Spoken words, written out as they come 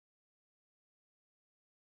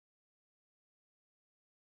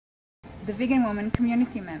the Vegan Woman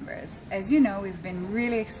community members. As you know, we've been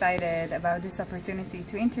really excited about this opportunity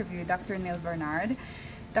to interview Dr. Neal Barnard.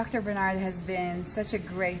 Dr. Barnard has been such a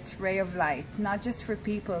great ray of light, not just for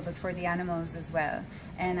people, but for the animals as well.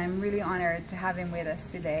 And I'm really honored to have him with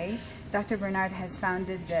us today. Dr. Barnard has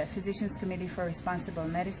founded the Physicians Committee for Responsible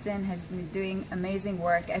Medicine, has been doing amazing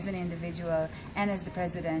work as an individual and as the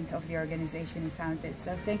president of the organization he founded.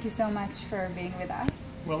 So thank you so much for being with us.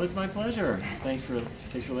 Well, it's my pleasure. Thanks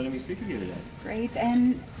for letting me speak with you today. Great.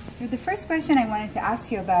 And the first question I wanted to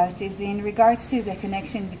ask you about is in regards to the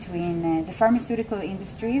connection between the pharmaceutical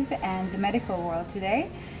industries and the medical world today.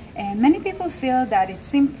 And many people feel that it's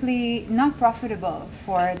simply not profitable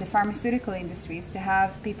for the pharmaceutical industries to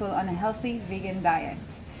have people on a healthy vegan diet.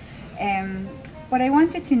 What I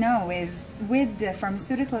wanted to know is, with the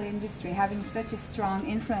pharmaceutical industry having such a strong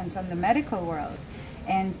influence on the medical world,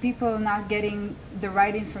 and people not getting the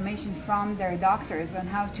right information from their doctors on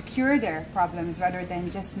how to cure their problems rather than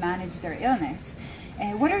just manage their illness.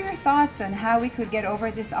 What are your thoughts on how we could get over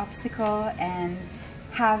this obstacle and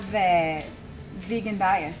have vegan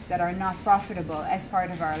diets that are not profitable as part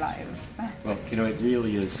of our lives? Well, you know, it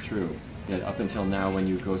really is true that up until now when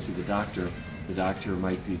you go see the doctor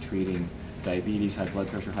might be treating diabetes, high blood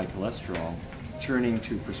pressure, high cholesterol, turning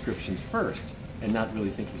to prescriptions first and not really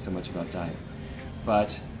thinking so much about diet.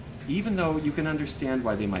 But even though you can understand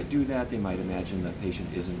why they might do that, they might imagine the patient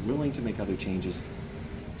isn't willing to make other changes,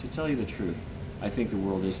 to tell you the truth, I think the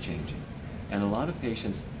world is changing. And a lot of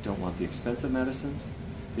patients don't want the expensive medicines,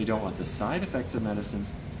 they don't want the side effects of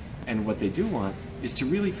medicines, and what they do want is to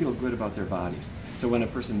really feel good about their bodies. So when a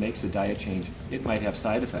person makes a diet change, it might have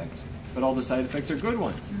side effects, but all the side effects are good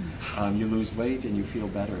ones. You lose weight and you feel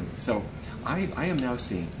better. So I am now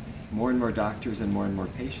seeing more and more doctors and more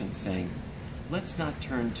patients saying, let's not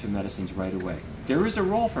turn to medicines right away. There is a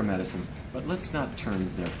role for medicines, but let's not turn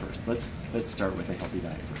there first. Let's start with a healthy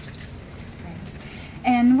diet first. Right.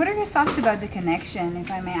 And what are your thoughts about the connection, if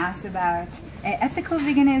I may ask, about ethical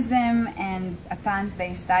veganism and a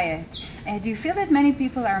plant-based diet? Do you feel that many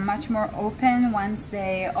people are much more open once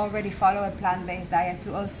they already follow a plant-based diet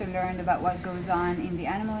to also learn about what goes on in the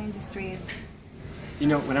animal industries? You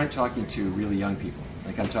know, when I'm talking to really young people,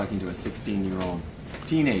 like I'm talking to a 16-year-old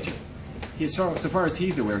teenager, so far as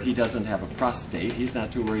he's aware, he doesn't have a prostate. He's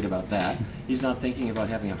not too worried about that. He's not thinking about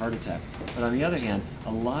having a heart attack. But on the other hand,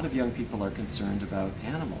 a lot of young people are concerned about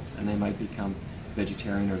animals, and they might become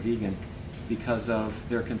vegetarian or vegan because of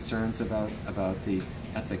their concerns about the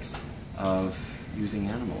ethics of using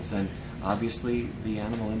animals. And obviously, the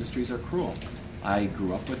animal industries are cruel. I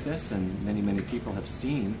grew up with this, and many people have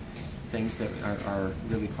seen things that are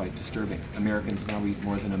really quite disturbing. Americans now eat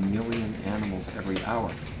more than 1 million animals every hour.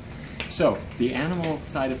 So the animal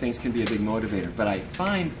side of things can be a big motivator, but I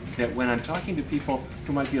find that when I'm talking to people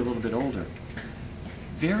who might be a little bit older,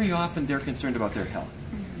 very often they're concerned about their health.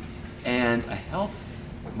 And a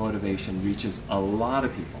health motivation reaches a lot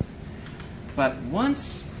of people. But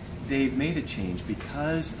once they've made a change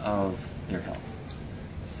because of their health,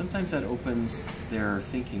 sometimes that opens their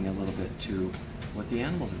thinking a little bit to what the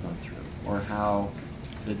animals have gone through or how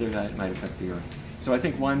their diet might affect the earth. So I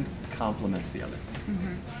think one complements the other.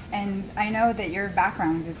 And I know that your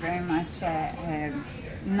background is very much a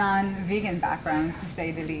non-vegan background, to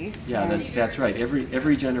say the least. Yeah, that's right.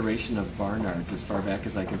 Every generation of Barnards, as far back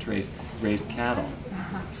as I can trace, raised cattle.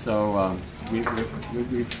 So we've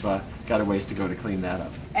got a ways to go to clean that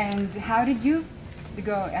up. And how did you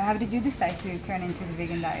decide to turn into the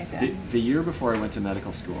vegan diet then? The year before I went to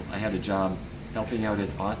medical school, I had a job helping out at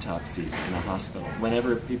autopsies in a hospital.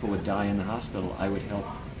 Whenever people would die in the hospital, I would help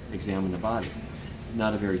examine the body. It's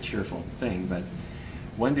not a very cheerful thing, but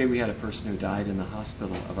one day we had a person who died in the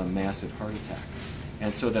hospital of a massive heart attack.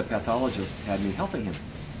 And so the pathologist had me helping him.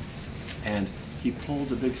 And he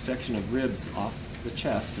pulled a big section of ribs off the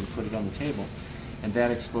chest and put it on the table. And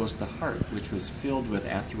that exposed the heart, which was filled with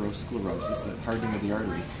atherosclerosis, the hardening of the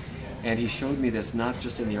arteries. And he showed me this not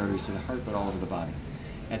just in the arteries to the heart, but all over the body.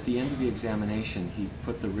 At the end of the examination, he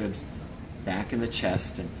put the ribs back in the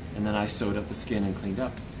chest, and then I sewed up the skin and cleaned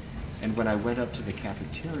up. And when I went up to the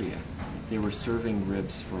cafeteria, they were serving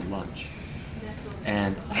ribs for lunch.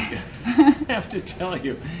 And I have to tell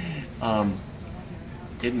you,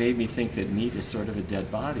 it made me think that meat is sort of a dead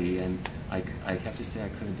body, and I have to say I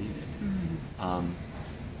couldn't eat it.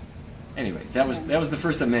 Anyway, that was the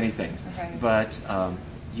first of many things. But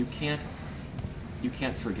you can't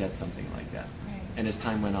forget something like that. And as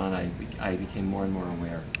time went on, I became more and more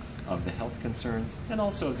aware of the health concerns and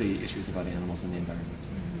also of the issues about animals and the environment.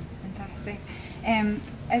 Fantastic.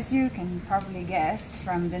 As you can probably guess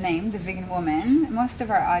from the name, The Vegan Woman, most of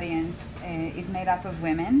our audience is made up of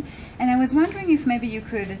women. And I was wondering if maybe you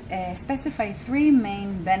could specify 3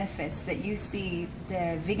 main benefits that you see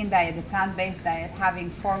the vegan diet, the plant-based diet, having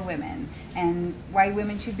for women, and why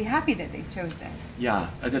women should be happy that they chose this. Yeah,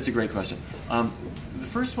 that's a great question. The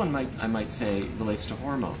first one I might say relates to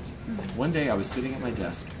hormones. One day I was sitting at my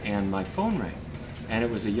desk and my phone rang, and it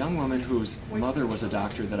was a young woman whose mother was a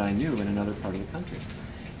doctor that I knew in another part of the country.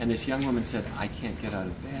 And this young woman said, I can't get out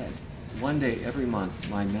of bed. One day every month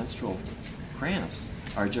my menstrual cramps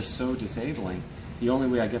are just so disabling. The only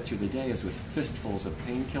way I get through the day is with fistfuls of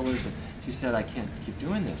painkillers. And she said, I can't keep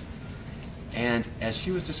doing this. And as she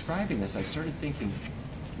was describing this, I started thinking,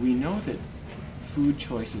 we know that food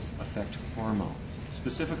choices affect hormones,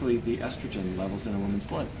 specifically the estrogen levels in a woman's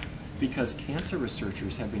blood, because cancer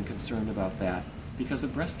researchers have been concerned about that because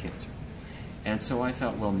of breast cancer. And so I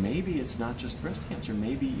thought, well, maybe it's not just breast cancer,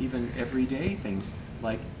 maybe even everyday things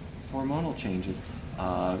like hormonal changes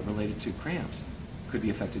related to cramps could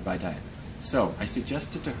be affected by diet. So I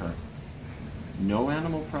suggested to her, no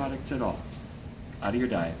animal products at all out of your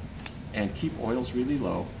diet, and keep oils really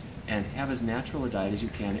low, and have as natural a diet as you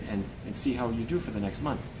can, and see how you do for the next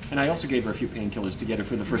month. And I also gave her a few painkillers to get her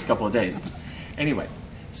for the first couple of days. Anyway,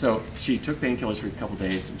 so she took painkillers for a couple of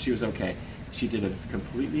days, and she was okay. She did a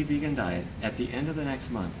completely vegan diet. At the end of the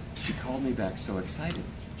next month, she called me back so excited.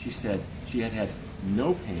 She said she had had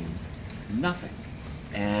no pain, nothing.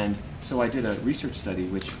 And so I did a research study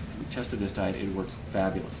which tested this diet. It works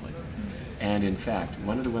fabulously. And in fact,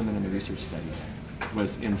 one of the women in the research studies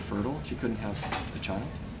was infertile. She couldn't have a child.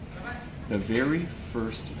 The very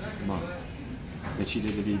first month that she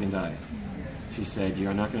did the vegan diet, she said,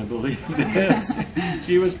 you're not going to believe this.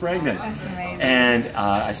 She was pregnant. That's amazing. And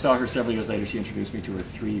I saw her several years later. She introduced me to her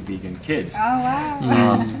 3 vegan kids. Oh,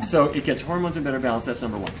 wow. So it gets hormones in better balance. That's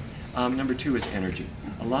number 1. Number 2 is energy.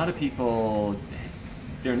 A lot of people,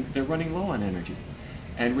 they're running low on energy.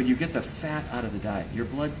 And when you get the fat out of the diet, your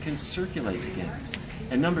blood can circulate again.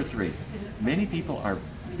 And number 3, many people are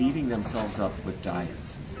beating themselves up with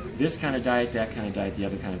diets. This kind of diet, that kind of diet, the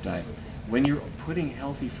other kind of diet. When you're putting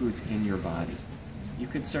healthy foods in your body, you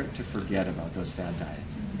can start to forget about those fad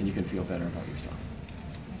diets, and you can feel better about yourself.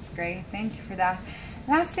 That's great. Thank you for that.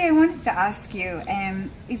 Lastly, I wanted to ask you,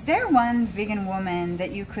 is there one vegan woman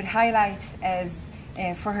that you could highlight as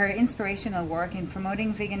for her inspirational work in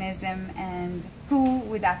promoting veganism, and who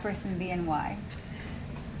would that person be and why?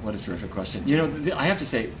 What a terrific question. You know, I have to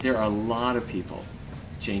say, there are a lot of people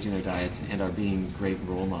changing their diets and are being great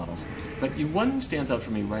role models. But one who stands out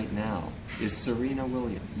for me right now is Serena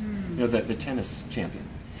Williams, you know, the tennis champion.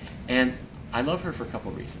 And I love her for a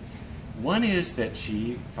couple reasons. One is that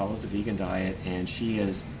she follows a vegan diet, and she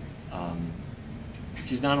is,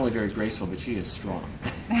 she's not only very graceful, but she is strong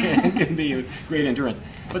and can be a great endurance.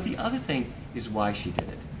 But the other thing is why she did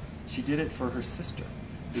it. She did it for her sister,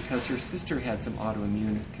 because her sister had some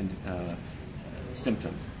autoimmune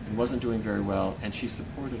symptoms and wasn't doing very well, and she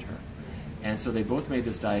supported her. And so they both made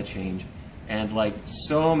this diet change, and like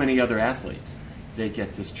so many other athletes, they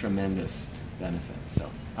get this tremendous benefit. So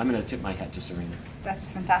I'm going to tip my hat to Serena.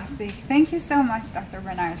 That's fantastic. Thank you so much, Dr.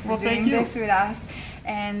 Barnard, for doing this with us.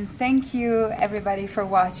 And thank you, everybody, for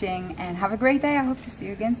watching, and have a great day. I hope to see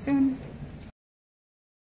you again soon.